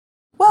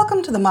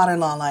Welcome to the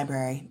Modern Law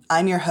Library.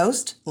 I'm your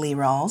host, Lee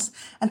Rawls,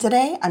 and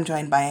today I'm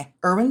joined by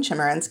Erwin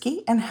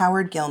Chemerinsky and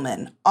Howard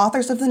Gilman,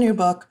 authors of the new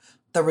book,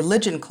 The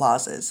Religion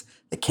Clauses,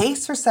 The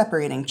Case for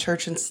Separating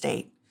Church and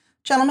State.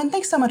 Gentlemen,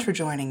 thanks so much for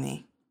joining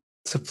me.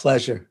 It's a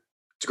pleasure.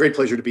 It's a great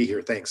pleasure to be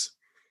here. Thanks.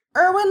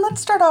 Erwin, let's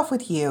start off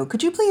with you.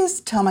 Could you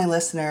please tell my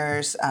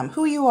listeners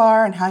who you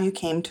are and how you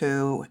came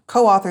to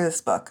co-author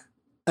this book?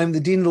 I'm the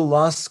Dean of the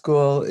Law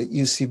School at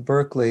UC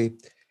Berkeley. In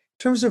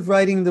terms of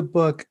writing the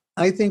book,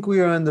 I think we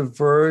are on the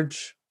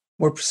verge,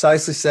 more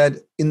precisely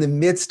said, in the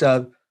midst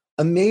of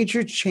a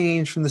major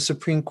change from the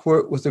Supreme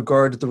Court with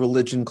regard to the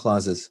religion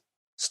clauses.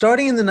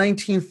 Starting in the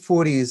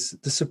 1940s,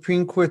 the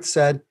Supreme Court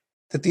said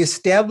that the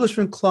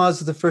Establishment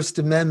Clause of the First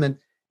Amendment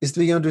is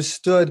to be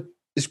understood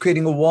as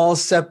creating a wall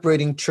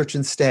separating church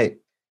and state.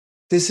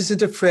 This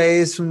isn't a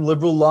phrase from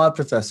liberal law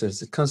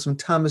professors. It comes from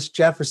Thomas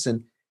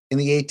Jefferson in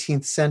the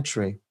 18th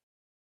century.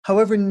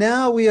 However,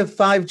 now we have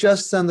 5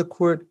 justices on the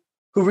court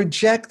who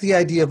reject the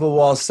idea of a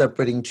wall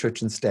separating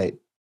church and state.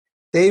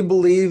 They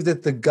believe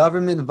that the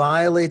government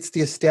violates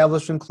the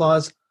Establishment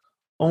Clause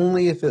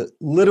only if it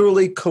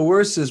literally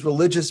coerces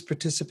religious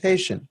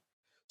participation.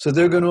 So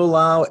they're going to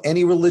allow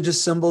any religious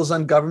symbols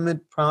on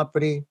government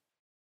property,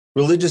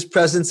 religious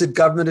presence at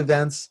government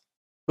events,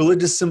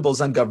 religious symbols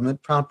on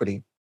government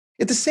property.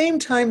 At the same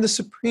time, the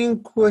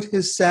Supreme Court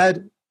has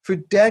said for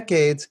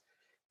decades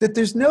that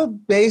there's no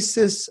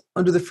basis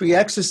under the Free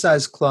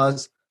Exercise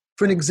Clause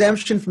for an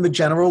exemption from a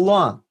general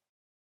law.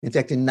 In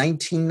fact, in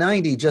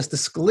 1990,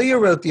 Justice Scalia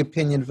wrote the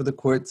opinion for the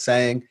court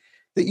saying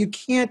that you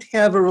can't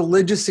have a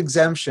religious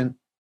exemption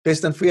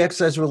based on free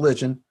exercise of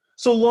religion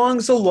so long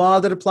as a law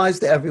that applies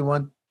to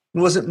everyone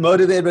and wasn't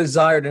motivated by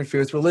desire to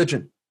interfere with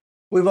religion.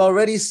 We've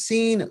already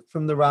seen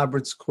from the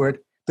Roberts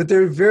Court that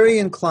they're very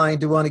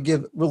inclined to want to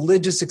give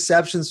religious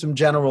exceptions from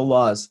general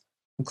laws,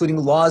 including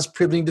laws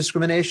prohibiting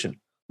discrimination,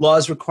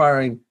 laws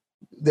requiring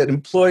that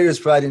employers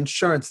provide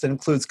insurance that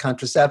includes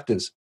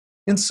contraceptives.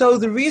 And so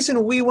the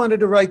reason we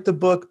wanted to write the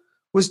book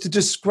was to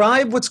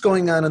describe what's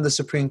going on in the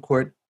Supreme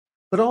Court,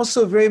 but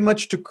also very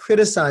much to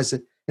criticize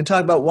it and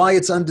talk about why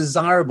it's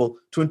undesirable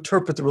to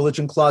interpret the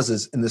religion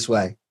clauses in this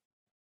way.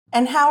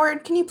 And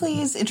Howard, can you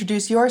please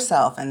introduce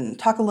yourself and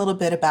talk a little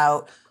bit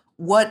about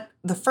what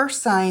the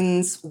first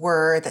signs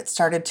were that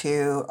started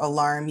to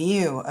alarm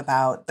you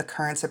about the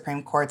current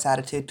Supreme Court's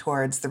attitude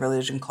towards the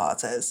religion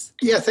clauses?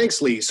 Yeah,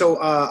 thanks, Lee. So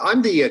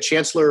I'm the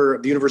Chancellor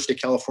of the University of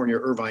California,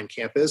 Irvine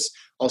campus,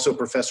 also a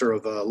professor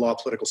of law,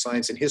 political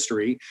science, and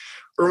history.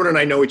 Erwin and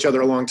I know each other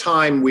a long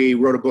time. We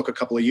wrote a book a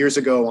couple of years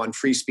ago on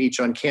free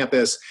speech on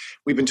campus.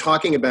 We've been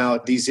talking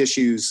about these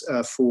issues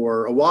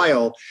for a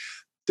while.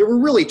 There were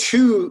really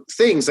 2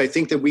 things I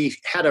think that we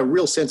had a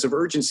real sense of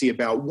urgency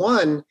about.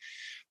 One,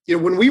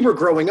 when we were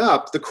growing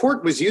up, the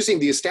court was using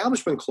the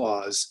Establishment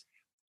Clause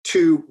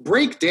to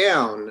break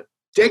down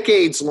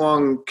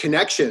decades-long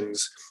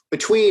connections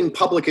between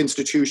public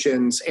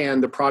institutions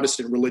and the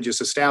Protestant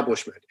religious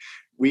establishment.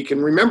 We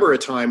can remember a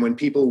time when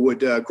people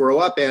would grow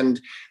up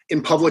and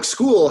in public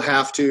school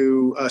have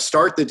to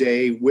start the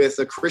day with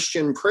a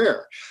Christian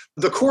prayer.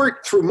 The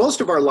court, through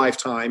most of our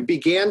lifetime,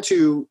 began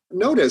to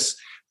notice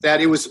that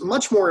it was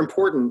much more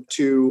important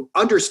to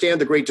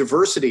understand the great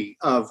diversity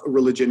of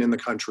religion in the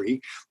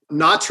country,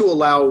 not to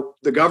allow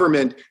the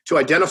government to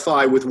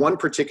identify with one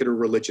particular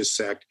religious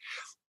sect.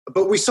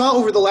 But we saw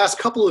over the last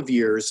couple of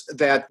years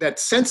that that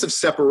sense of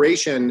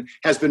separation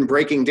has been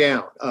breaking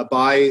down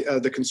by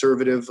the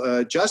conservative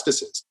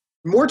justices.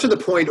 More to the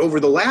point, over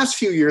the last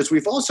few years,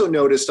 we've also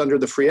noticed under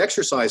the Free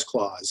Exercise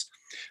Clause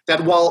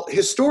that while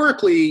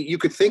historically you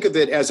could think of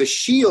it as a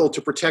shield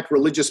to protect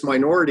religious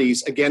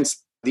minorities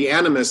against the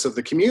animus of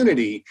the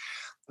community,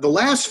 the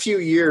last few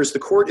years, the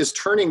court is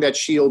turning that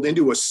shield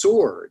into a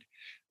sword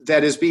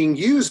that is being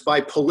used by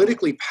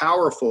politically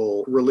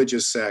powerful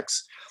religious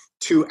sects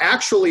to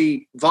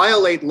actually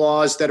violate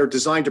laws that are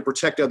designed to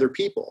protect other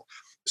people.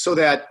 So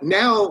that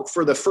now,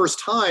 for the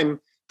first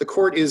time, the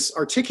court is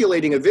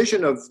articulating a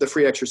vision of the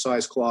Free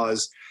Exercise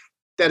Clause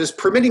that is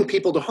permitting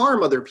people to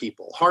harm other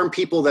people, harm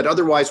people that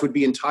otherwise would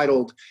be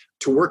entitled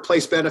to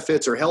workplace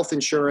benefits or health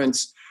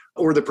insurance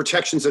or the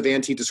protections of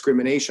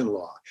anti-discrimination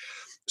law.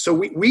 So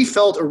we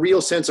felt a real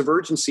sense of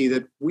urgency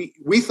that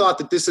we thought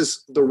that this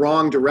is the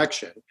wrong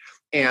direction.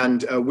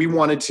 And we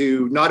wanted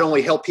to not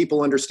only help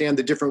people understand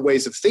the different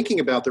ways of thinking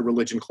about the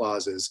religion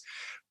clauses,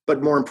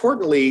 but more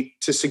importantly,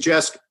 to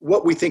suggest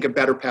what we think a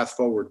better path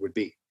forward would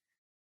be.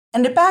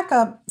 And to back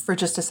up for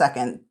just a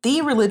second,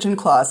 the religion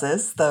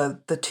clauses, the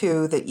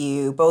 2 that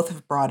you both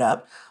have brought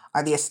up,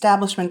 are the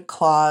Establishment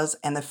Clause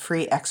and the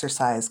Free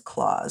Exercise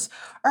Clause.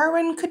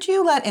 Erwin, could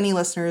you let any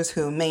listeners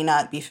who may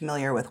not be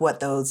familiar with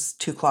what those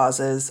 2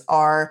 clauses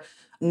are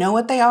know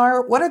what they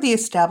are? What are the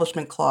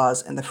Establishment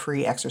Clause and the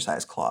Free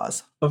Exercise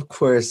Clause? Of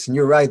course, and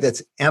you're right,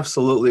 that's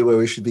absolutely where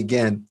we should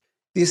begin.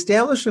 The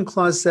Establishment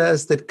Clause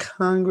says that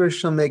Congress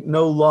shall make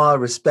no law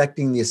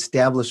respecting the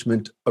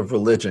establishment of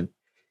religion.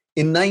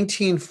 In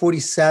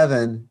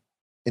 1947,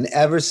 in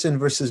Everson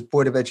versus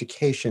Board of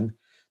Education,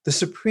 the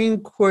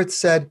Supreme Court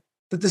said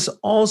that this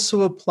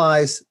also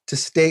applies to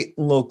state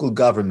and local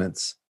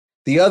governments.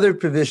 The other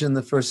provision in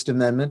the First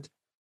Amendment,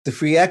 the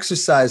Free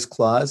Exercise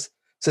Clause,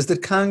 says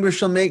that Congress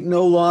shall make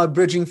no law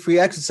abridging free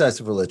exercise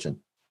of religion.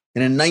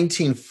 And in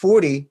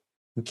 1940,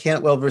 in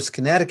Cantwell versus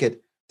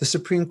Connecticut, the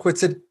Supreme Court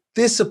said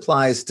this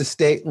applies to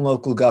state and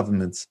local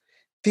governments.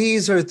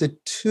 These are the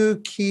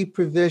two key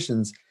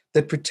provisions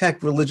that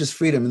protect religious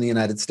freedom in the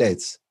United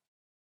States.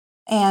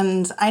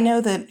 And I know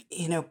that,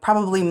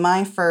 probably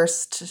my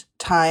first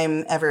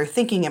time ever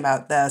thinking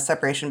about the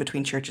separation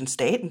between church and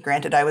state, and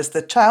granted I was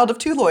the child of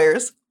two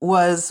lawyers,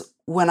 was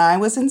when I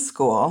was in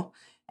school.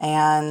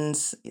 And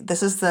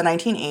this is the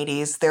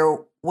 1980s. There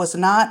was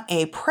not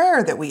a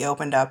prayer that we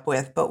opened up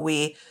with, but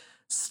we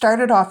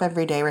started off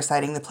every day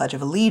reciting the Pledge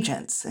of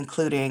Allegiance,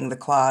 including the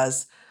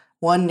clause,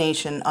 "One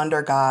nation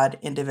under God,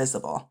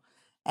 indivisible."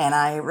 And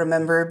I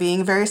remember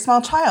being a very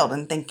small child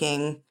and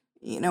thinking,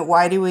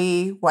 why do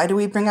we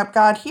bring up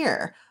God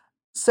here?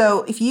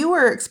 So if you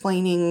were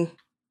explaining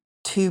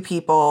to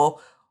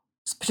people,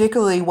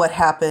 particularly what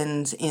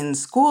happened in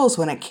schools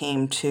when it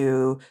came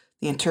to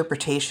the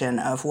interpretation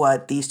of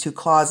what these two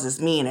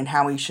clauses mean and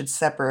how we should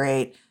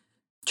separate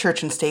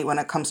church and state when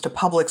it comes to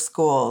public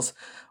schools,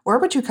 where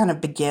would you kind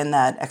of begin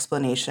that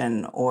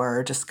explanation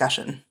or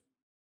discussion?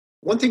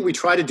 One thing we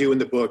try to do in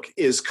the book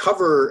is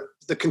cover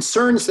the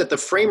concerns that the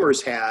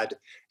framers had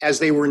as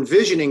they were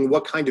envisioning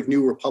what kind of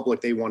new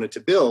republic they wanted to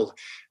build.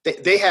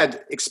 They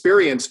had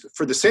experienced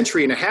for the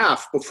century and a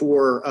half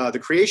before the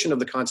creation of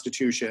the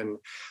Constitution,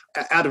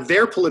 out of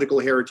their political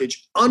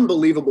heritage,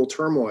 unbelievable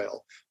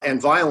turmoil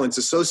and violence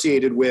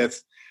associated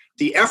with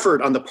the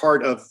effort on the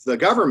part of the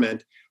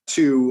government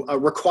to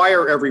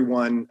require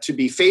everyone to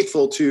be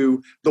faithful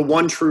to the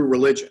one true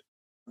religion.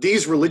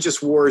 These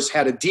religious wars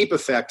had a deep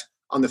effect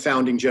on the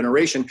founding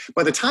generation.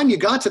 By the time you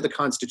got to the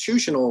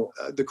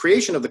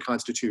creation of the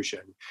Constitution,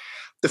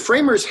 the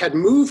framers had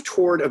moved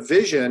toward a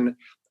vision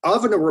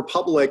of a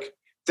republic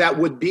that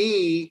would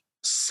be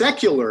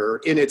secular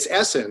in its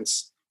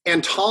essence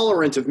and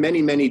tolerant of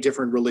many, many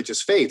different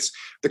religious faiths.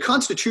 The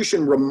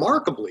Constitution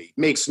remarkably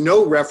makes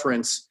no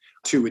reference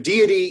to a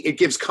deity. It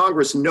gives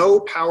Congress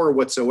no power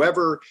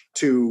whatsoever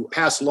to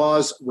pass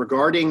laws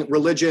regarding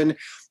religion.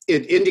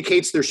 It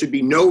indicates there should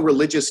be no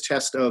religious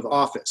test of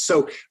office.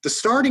 So the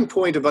starting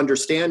point of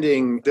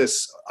understanding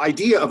this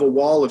idea of a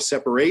wall of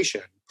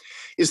separation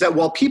is that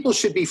while people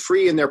should be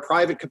free in their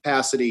private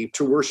capacity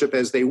to worship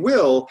as they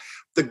will,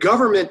 the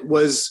government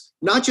was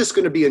not just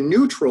going to be a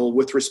neutral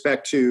with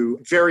respect to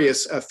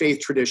various faith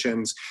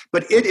traditions,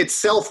 but it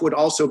itself would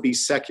also be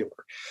secular.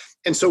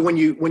 And so when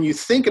you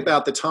think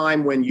about the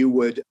time when you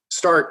would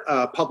start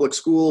a public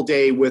school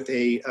day with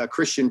a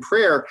Christian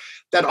prayer,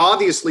 that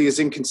obviously is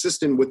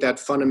inconsistent with that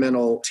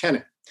fundamental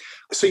tenet.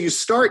 So you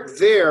start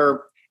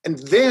there, and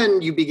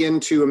then you begin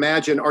to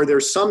imagine, are there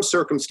some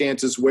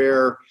circumstances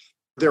where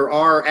there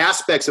are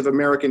aspects of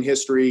American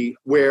history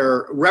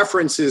where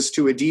references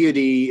to a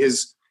deity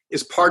is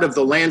part of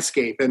the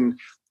landscape, and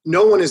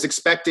no one is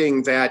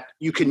expecting that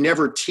you can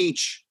never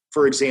teach,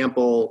 for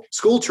example,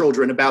 school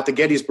children about the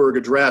Gettysburg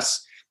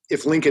Address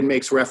if Lincoln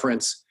makes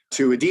reference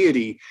to a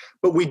deity.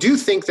 But we do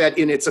think that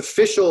in its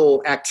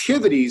official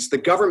activities, the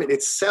government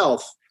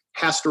itself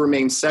has to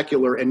remain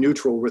secular and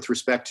neutral with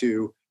respect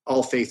to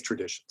all faith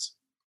traditions.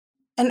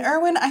 And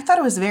Erwin, I thought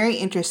it was very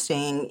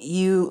interesting.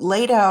 You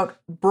laid out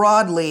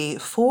broadly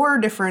 4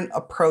 different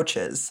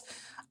approaches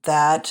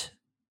that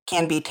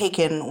can be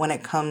taken when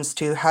it comes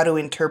to how to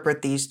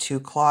interpret these two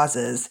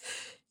clauses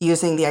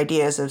using the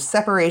ideas of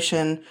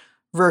separation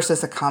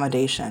versus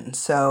accommodation.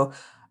 So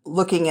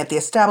looking at the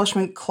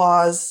Establishment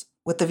Clause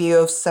with the view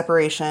of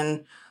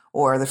separation,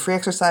 or the Free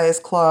Exercise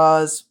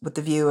Clause with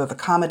the view of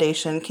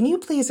accommodation. Can you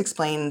please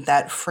explain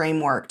that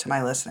framework to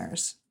my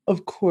listeners?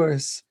 Of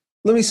course.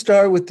 Let me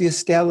start with the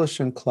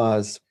Establishment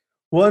Clause.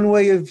 One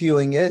way of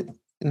viewing it,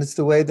 and it's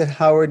the way that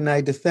Howard and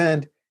I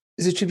defend,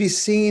 is it should be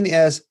seen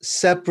as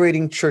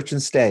separating church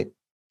and state.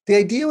 The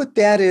idea with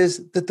that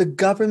is that the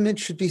government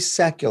should be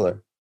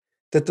secular,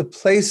 that the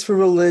place for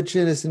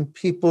religion is in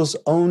people's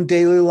own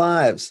daily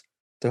lives,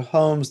 their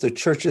homes, their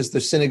churches,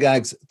 their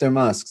synagogues, their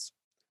mosques.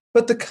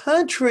 But the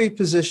contrary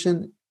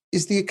position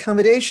is the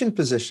accommodation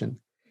position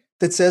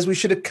that says we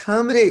should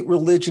accommodate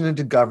religion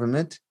into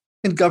government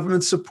and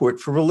government support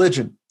for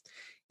religion.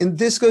 And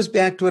this goes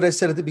back to what I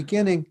said at the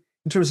beginning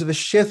in terms of a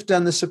shift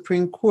on the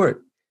Supreme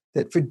Court,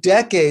 that for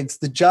decades,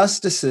 the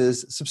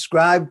justices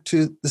subscribed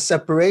to the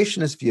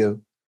separationist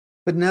view,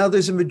 but now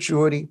there's a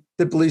majority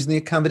that believes in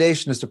the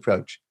accommodationist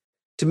approach.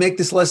 To make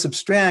this less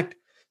abstract,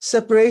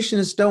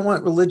 separationists don't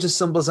want religious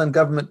symbols on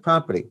government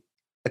property.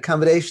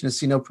 Accommodationists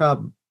see no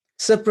problem.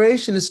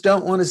 Separationists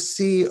don't want to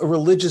see a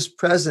religious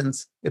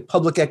presence at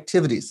public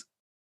activities,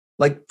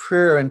 like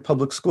prayer in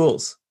public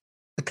schools.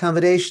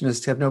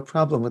 Accommodationists have no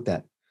problem with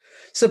that.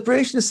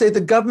 Separationists say the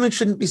government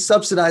shouldn't be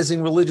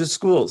subsidizing religious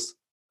schools.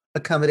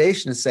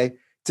 Accommodationists say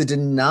to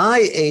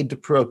deny aid to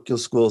parochial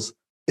schools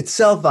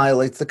itself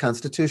violates the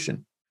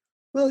Constitution.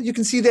 Well, you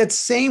can see that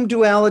same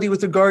duality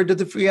with regard to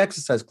the Free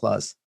Exercise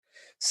Clause.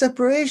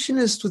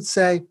 Separationists would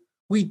say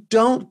we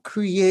don't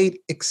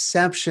create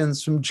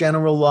exceptions from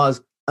general laws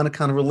on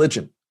account of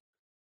religion.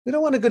 We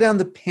don't want to go down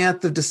the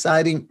path of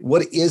deciding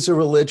what is a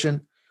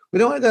religion. We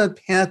don't want to go down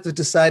the path of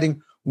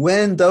deciding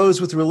when those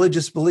with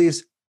religious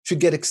beliefs should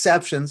get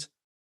exceptions.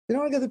 We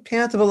don't want to go the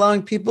path of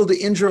allowing people to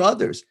injure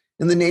others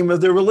in the name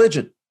of their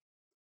religion.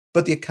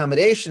 But the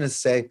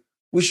accommodationists say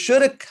we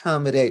should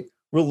accommodate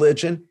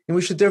religion, and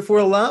we should therefore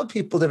allow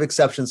people to have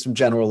exceptions from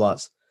general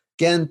laws.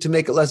 Again, to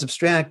make it less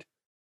abstract,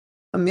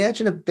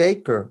 imagine a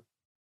baker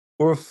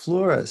or a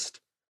florist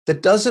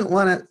that doesn't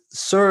want to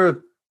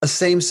serve a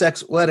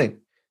same-sex wedding.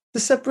 The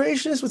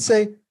separationists would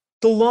say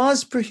the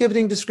laws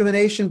prohibiting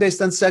discrimination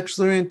based on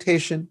sexual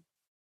orientation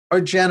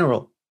are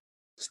general.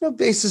 There's no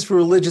basis for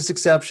religious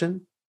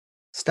exception.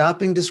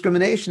 Stopping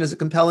discrimination is a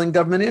compelling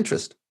government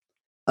interest.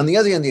 On the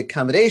other hand, the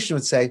accommodation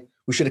would say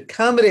we should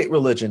accommodate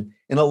religion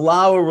and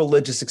allow a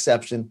religious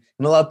exception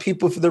and allow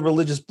people for their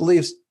religious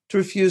beliefs to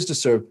refuse to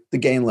serve the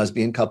gay and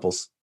lesbian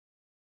couples.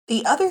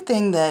 The other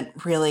thing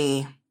that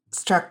really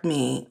struck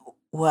me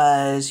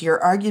was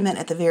your argument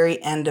at the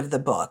very end of the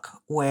book,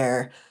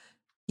 where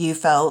you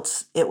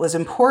felt it was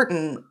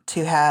important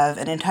to have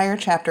an entire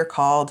chapter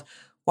called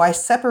Why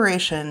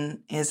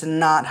Separation is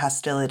Not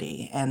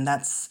Hostility. And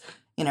that's,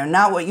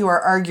 not what you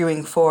are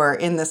arguing for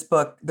in this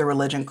book, The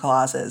Religion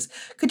Clauses.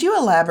 Could you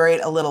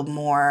elaborate a little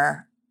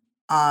more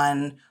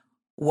on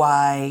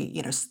why,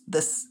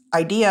 this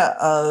idea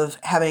of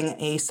having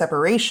a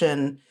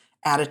separation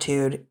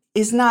attitude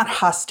is not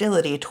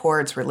hostility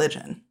towards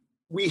religion?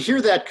 We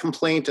hear that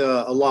complaint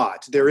a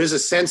lot. There is a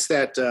sense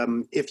that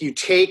if you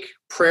take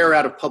prayer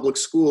out of public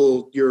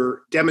school,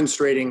 you're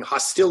demonstrating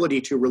hostility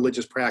to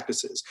religious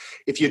practices.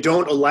 If you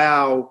don't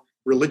allow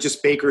religious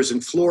bakers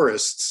and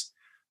florists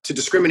to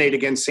discriminate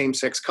against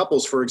same-sex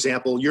couples, for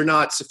example, you're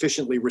not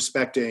sufficiently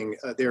respecting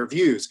their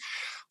views.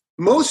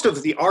 Most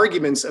of the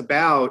arguments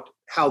about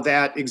how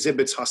that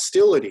exhibits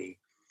hostility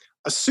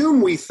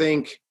assume we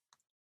think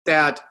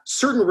that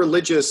certain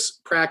religious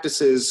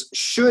practices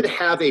should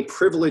have a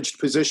privileged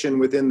position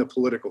within the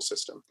political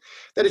system,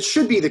 that it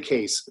should be the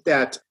case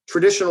that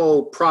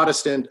traditional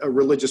Protestant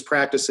religious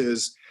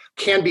practices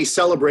can be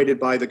celebrated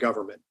by the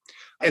government.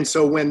 And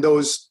so when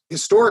those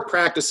historic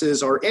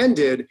practices are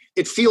ended,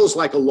 it feels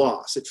like a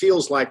loss. It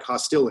feels like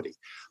hostility.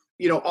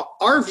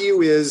 Our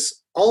view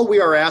is all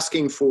we are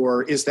asking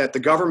for is that the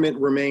government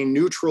remain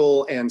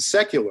neutral and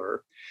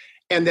secular,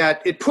 and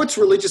that it puts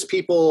religious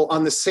people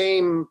on the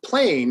same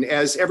plane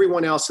as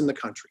everyone else in the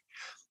country.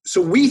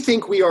 So we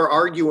think we are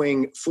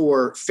arguing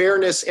for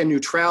fairness and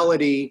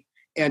neutrality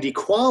and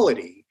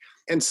equality.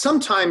 And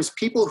sometimes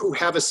people who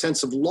have a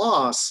sense of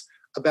loss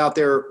about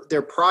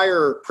their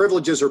prior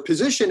privileges or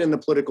position in the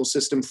political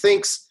system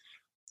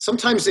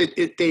sometimes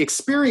they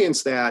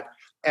experience that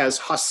as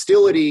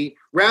hostility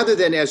rather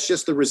than as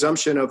just the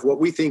resumption of what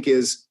we think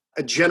is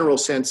a general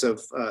sense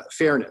of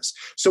fairness.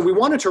 So we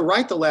wanted to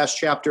write the last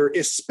chapter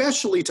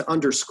especially to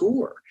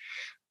underscore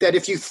that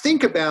if you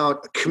think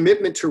about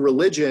commitment to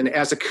religion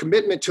as a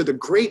commitment to the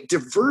great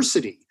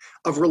diversity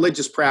of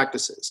religious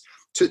practices,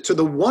 to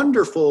the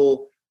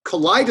wonderful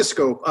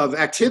kaleidoscope of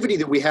activity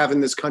that we have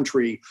in this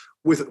country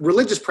with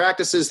religious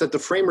practices that the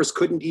framers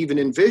couldn't even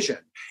envision,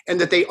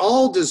 and that they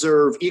all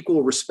deserve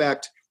equal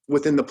respect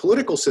within the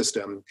political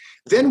system,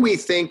 then we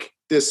think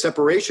this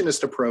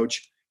separationist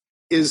approach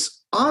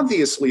is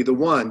obviously the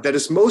one that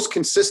is most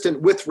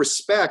consistent with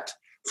respect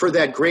for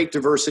that great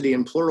diversity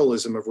and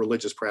pluralism of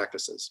religious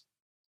practices.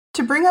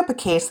 To bring up a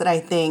case that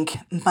I think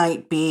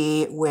might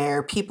be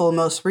where people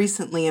most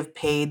recently have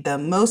paid the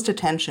most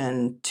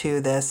attention to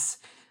this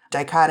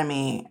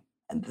dichotomy,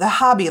 the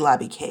Hobby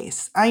Lobby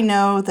case. I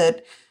know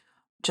that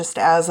just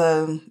as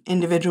an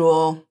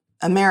individual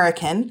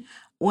American,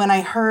 when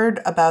I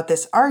heard about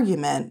this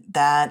argument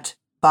that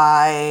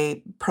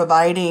by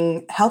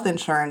providing health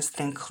insurance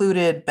that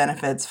included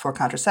benefits for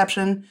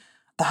contraception,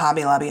 the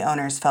Hobby Lobby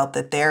owners felt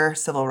that their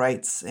civil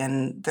rights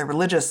and their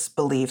religious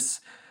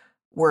beliefs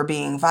were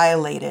being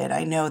violated.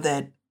 I know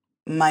that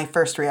my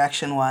first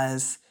reaction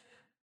was,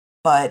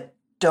 but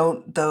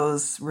don't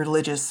those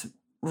religious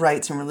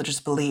rights and religious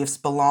beliefs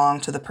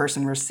belong to the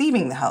person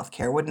receiving the health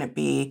care? Wouldn't it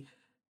be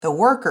the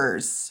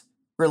workers'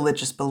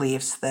 religious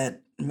beliefs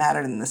that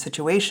mattered in the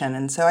situation?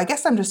 And so I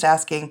guess I'm just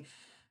asking,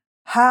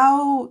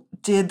 how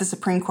did the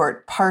Supreme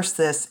Court parse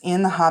this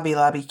in the Hobby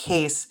Lobby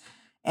case?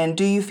 And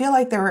do you feel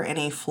like there were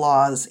any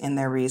flaws in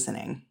their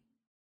reasoning?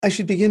 I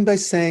should begin by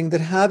saying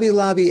that Hobby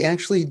Lobby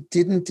actually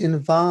didn't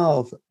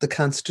involve the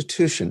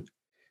Constitution.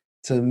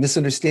 It's a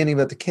misunderstanding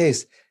about the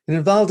case. It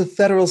involved a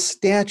federal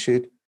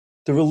statute,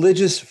 the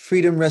Religious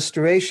Freedom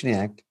Restoration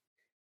Act,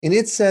 and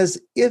it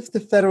says if the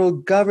federal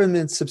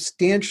government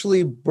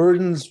substantially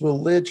burdens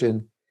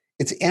religion,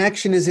 its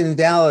action is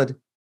invalid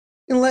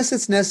unless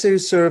it's necessary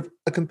to serve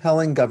a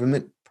compelling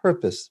government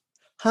purpose.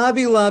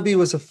 Hobby Lobby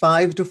was a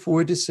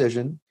 5-4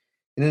 decision,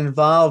 and it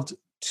involved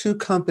two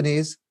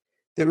companies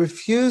that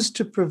refused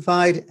to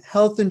provide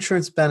health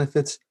insurance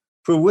benefits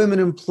for women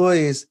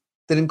employees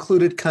that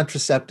included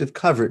contraceptive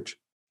coverage.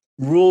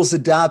 Rules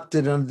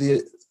adopted under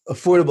the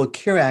Affordable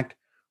Care Act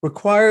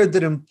required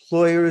that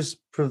employers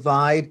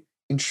provide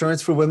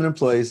insurance for women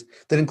employees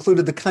that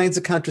included the kinds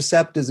of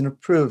contraceptives and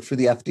approved for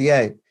the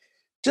FDA.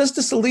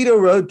 Justice Alito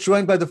wrote,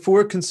 joined by the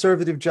 4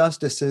 conservative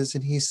justices,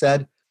 and he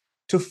said,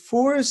 to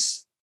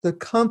force the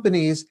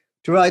companies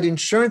to provide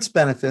insurance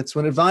benefits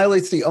when it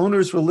violates the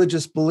owner's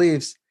religious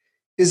beliefs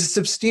is a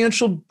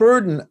substantial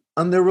burden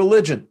on their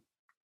religion.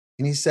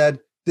 And he said,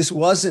 this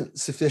wasn't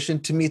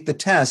sufficient to meet the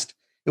test.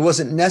 It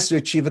wasn't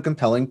necessary to achieve a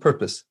compelling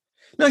purpose.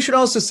 Now, I should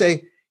also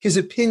say his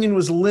opinion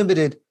was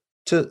limited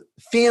to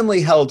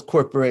family-held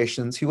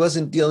corporations. He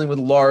wasn't dealing with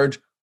large,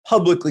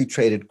 publicly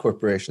traded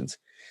corporations.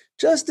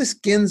 Justice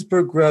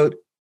Ginsburg wrote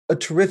a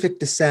terrific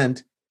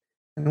dissent,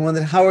 and one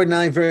that Howard and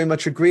I very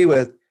much agree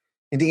with.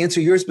 And to answer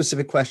your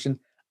specific question,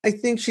 I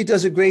think she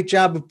does a great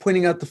job of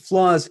pointing out the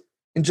flaws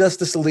in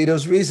Justice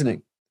Alito's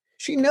reasoning.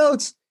 She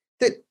notes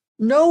that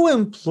no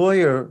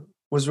employer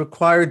was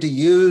required to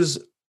use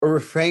or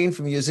refrain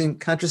from using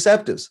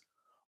contraceptives.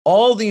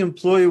 All the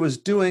employer was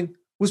doing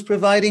was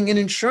providing an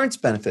insurance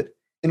benefit,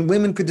 and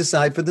women could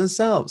decide for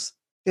themselves.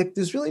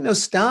 There's really no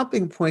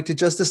stopping point to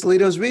Justice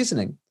Alito's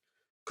reasoning.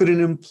 Could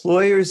an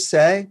employer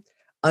say,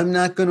 I'm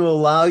not going to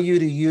allow you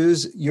to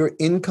use your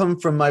income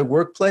from my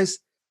workplace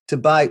to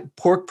buy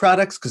pork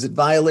products because it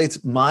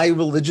violates my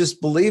religious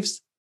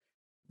beliefs?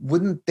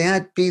 Wouldn't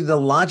that be the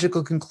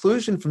logical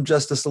conclusion from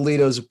Justice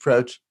Alito's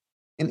approach?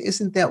 And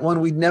isn't that one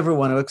we'd never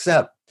want to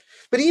accept?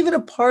 But even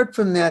apart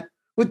from that,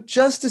 what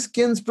Justice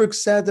Ginsburg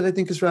said that I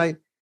think is right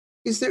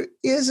is there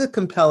is a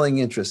compelling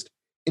interest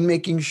in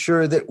making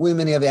sure that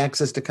women have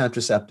access to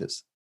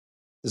contraceptives.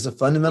 There's a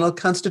fundamental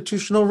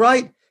constitutional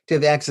right to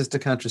have access to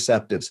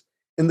contraceptives.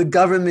 And the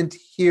government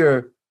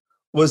here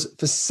was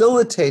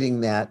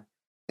facilitating that.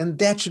 And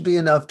that should be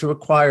enough to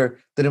require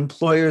that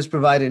employers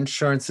provide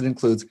insurance that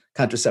includes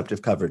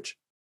contraceptive coverage.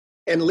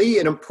 And Lee,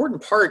 an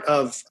important part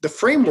of the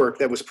framework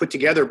that was put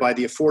together by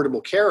the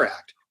Affordable Care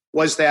Act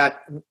was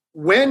that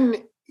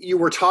when you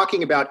were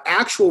talking about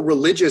actual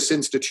religious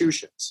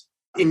institutions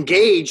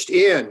engaged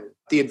in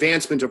the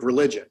advancement of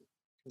religion,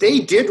 they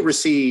did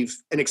receive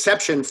an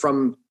exception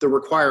from the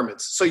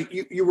requirements. So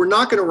you were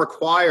not going to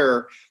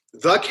require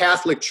the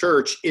Catholic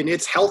Church in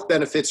its health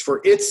benefits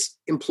for its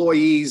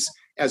employees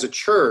as a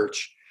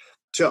church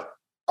to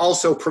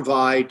also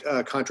provide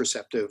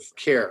contraceptive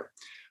care.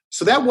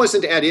 So that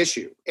wasn't at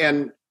issue.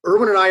 And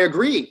Erwin and I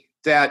agree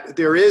that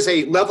there is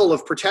a level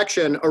of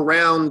protection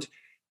around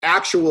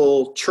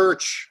actual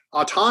church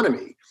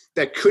autonomy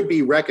that could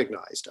be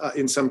recognized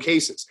in some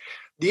cases.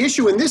 The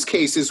issue in this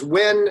case is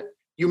when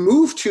you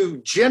move to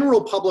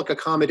general public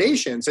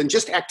accommodations and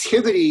just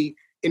activity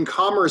in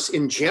commerce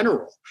in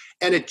general,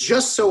 and it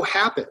just so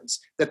happens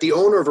that the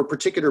owner of a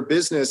particular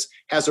business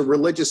has a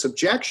religious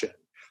objection,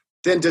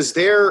 then does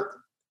their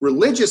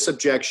religious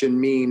objection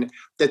mean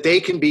that they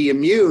can be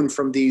immune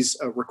from these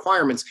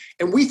requirements?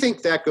 And we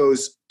think that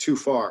goes too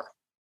far.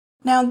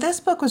 Now, this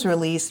book was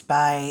released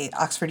by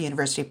Oxford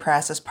University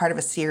Press as part of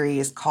a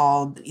series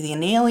called the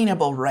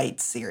Inalienable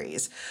Rights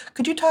series.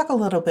 Could you talk a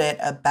little bit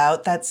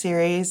about that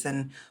series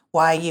and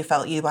why you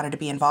felt you wanted to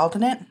be involved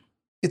in it?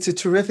 It's a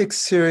terrific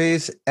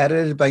series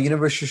edited by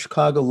University of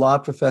Chicago law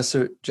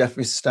professor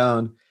Jeffrey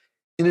Stone,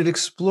 and it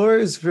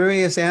explores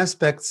various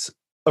aspects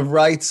of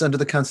rights under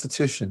the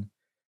Constitution.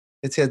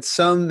 It's had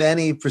so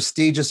many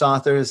prestigious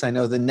authors. I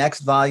know the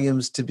next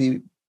volumes to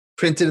be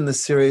printed in the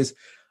series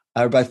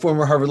are by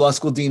former Harvard Law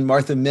School Dean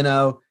Martha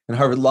Minow and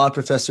Harvard Law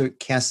Professor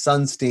Cass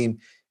Sunstein.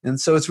 And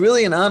so it's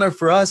really an honor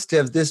for us to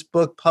have this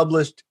book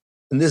published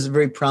in this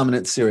very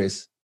prominent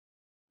series.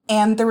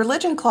 And the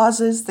Religion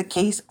Clauses, the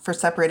case for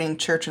separating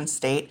church and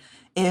state,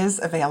 is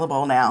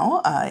available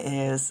now.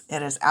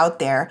 It is out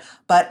there.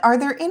 But are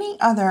there any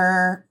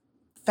other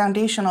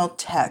foundational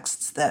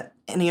texts that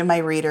any of my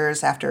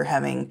readers, after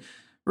having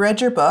read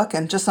your book,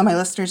 and just so my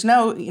listeners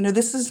know,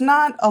 this is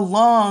not a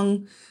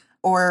long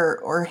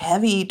or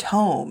heavy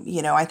tome.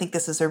 I think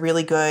this is a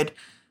really good,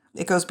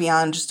 it goes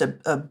beyond just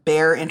a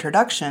bare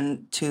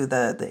introduction to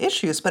the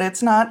issues, but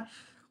it's not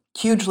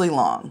hugely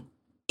long.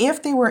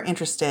 If they were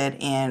interested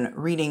in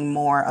reading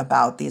more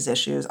about these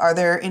issues, are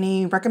there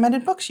any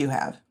recommended books you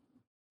have?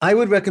 I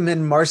would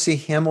recommend Marcy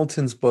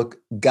Hamilton's book,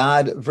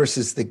 God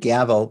versus the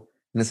Gavel,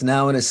 and it's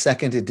now in a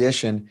second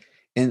edition.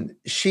 And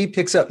she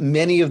picks up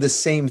many of the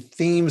same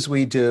themes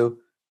we do,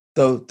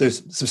 though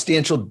there's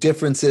substantial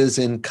differences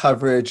in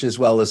coverage as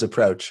well as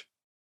approach.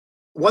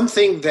 One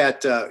thing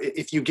that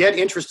if you get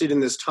interested in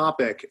this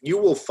topic, you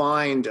will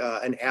find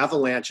an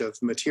avalanche of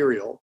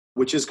material,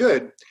 which is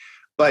good.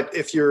 But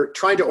if you're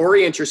trying to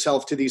orient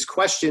yourself to these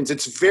questions,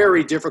 it's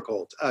very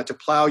difficult to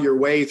plow your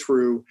way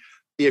through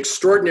the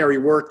extraordinary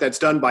work that's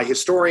done by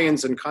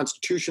historians and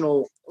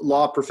constitutional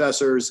law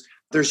professors.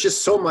 There's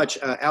just so much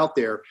out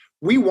there.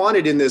 We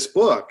wanted in this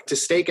book to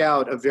stake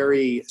out a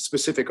very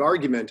specific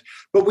argument,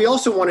 but we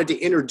also wanted to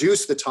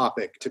introduce the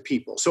topic to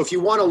people. So if you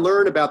want to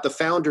learn about the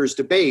founders'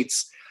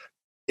 debates,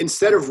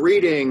 instead of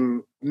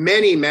reading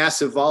many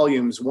massive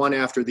volumes one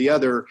after the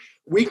other,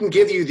 we can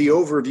give you the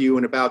overview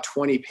in about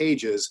 20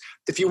 pages.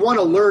 If you want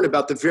to learn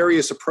about the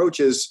various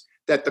approaches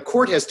that the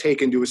court has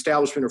taken to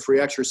establishment of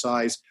free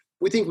exercise,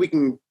 we think we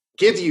can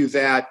give you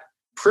that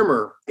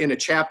primer in a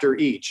chapter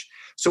each.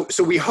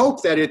 So we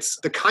hope that it's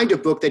the kind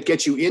of book that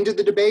gets you into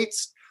the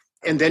debates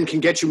and then can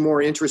get you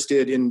more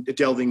interested in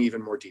delving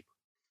even more deeper.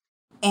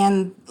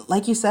 And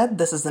like you said,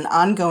 this is an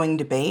ongoing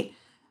debate.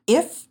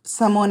 If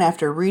someone,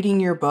 after reading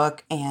your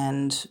book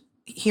and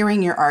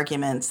hearing your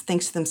arguments,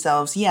 thinks to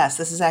themselves, yes,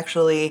 this is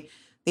actually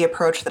the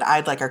approach that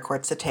I'd like our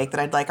courts to take, that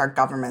I'd like our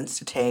governments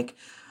to take,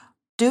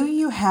 do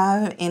you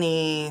have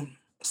any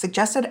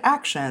suggested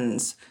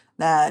actions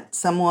that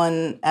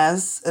someone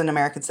as an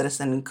American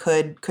citizen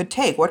could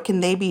take? What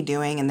can they be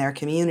doing in their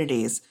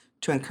communities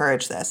to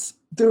encourage this?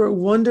 There are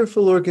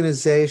wonderful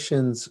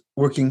organizations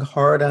working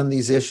hard on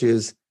these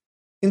issues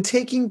and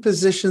taking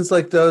positions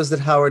like those that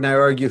Howard and I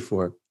argue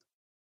for.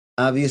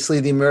 Obviously,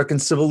 the American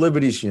Civil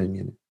Liberties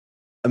Union,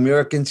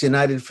 Americans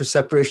United for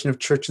Separation of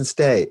Church and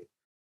State,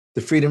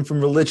 the Freedom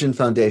from Religion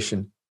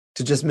Foundation,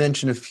 to just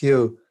mention a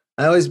few.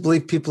 I always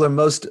believe people are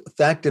most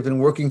effective in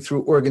working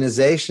through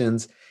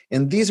organizations,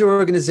 and these are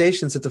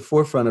organizations at the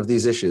forefront of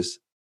these issues.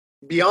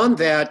 Beyond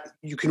that,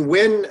 you can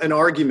win an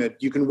argument,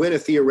 you can win a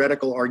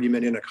theoretical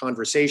argument in a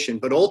conversation,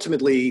 but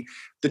ultimately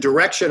the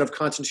direction of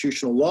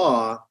constitutional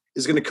law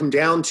is going to come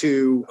down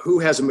to who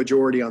has a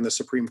majority on the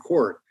Supreme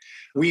Court.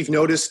 We've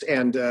noticed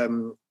and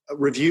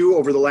review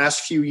over the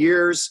last few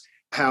years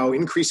how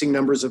increasing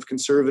numbers of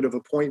conservative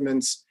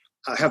appointments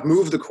have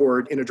moved the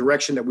court in a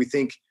direction that we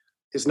think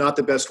is not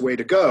the best way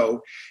to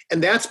go.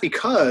 And that's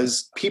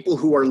because people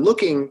who are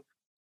looking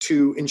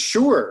to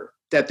ensure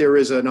that there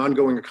is an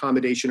ongoing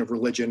accommodation of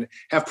religion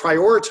have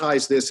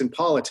prioritized this in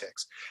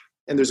politics.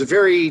 And there's a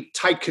very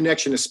tight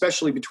connection,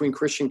 especially between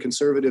Christian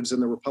conservatives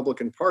and the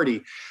Republican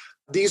Party.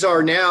 These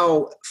are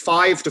now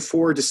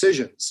 5-4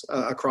 decisions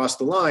across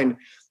the line.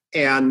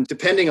 And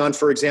depending on,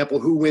 for example,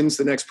 who wins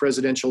the next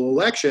presidential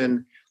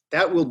election,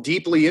 that will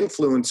deeply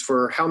influence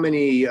for how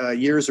many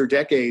years or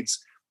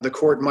decades the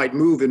court might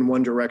move in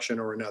one direction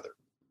or another.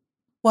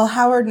 Well,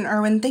 Howard and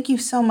Erwin, thank you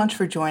so much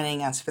for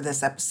joining us for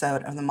this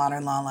episode of the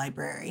Modern Law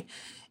Library.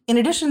 In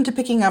addition to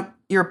picking up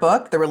your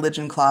book, The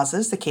Religion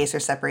Clauses, The Case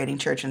for Separating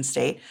Church and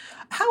State,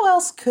 how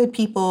else could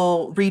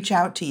people reach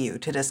out to you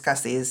to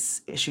discuss these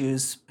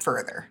issues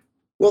further?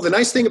 Well, the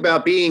nice thing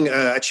about being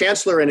a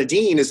chancellor and a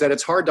dean is that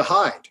it's hard to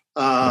hide.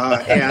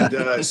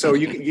 So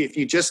if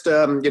you just,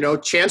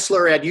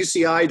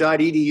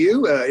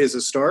 chancellor@uci.edu is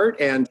a start.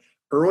 And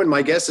Erwin,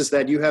 my guess is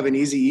that you have an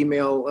easy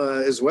email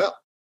as well.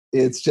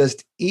 It's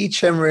just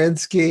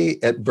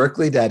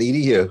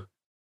echemerinsky@berkeley.edu.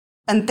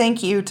 And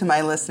thank you to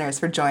my listeners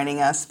for joining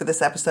us for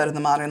this episode of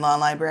the Modern Law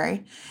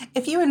Library.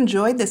 If you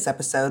enjoyed this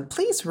episode,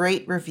 please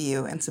rate,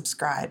 review, and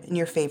subscribe in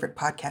your favorite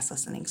podcast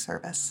listening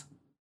service.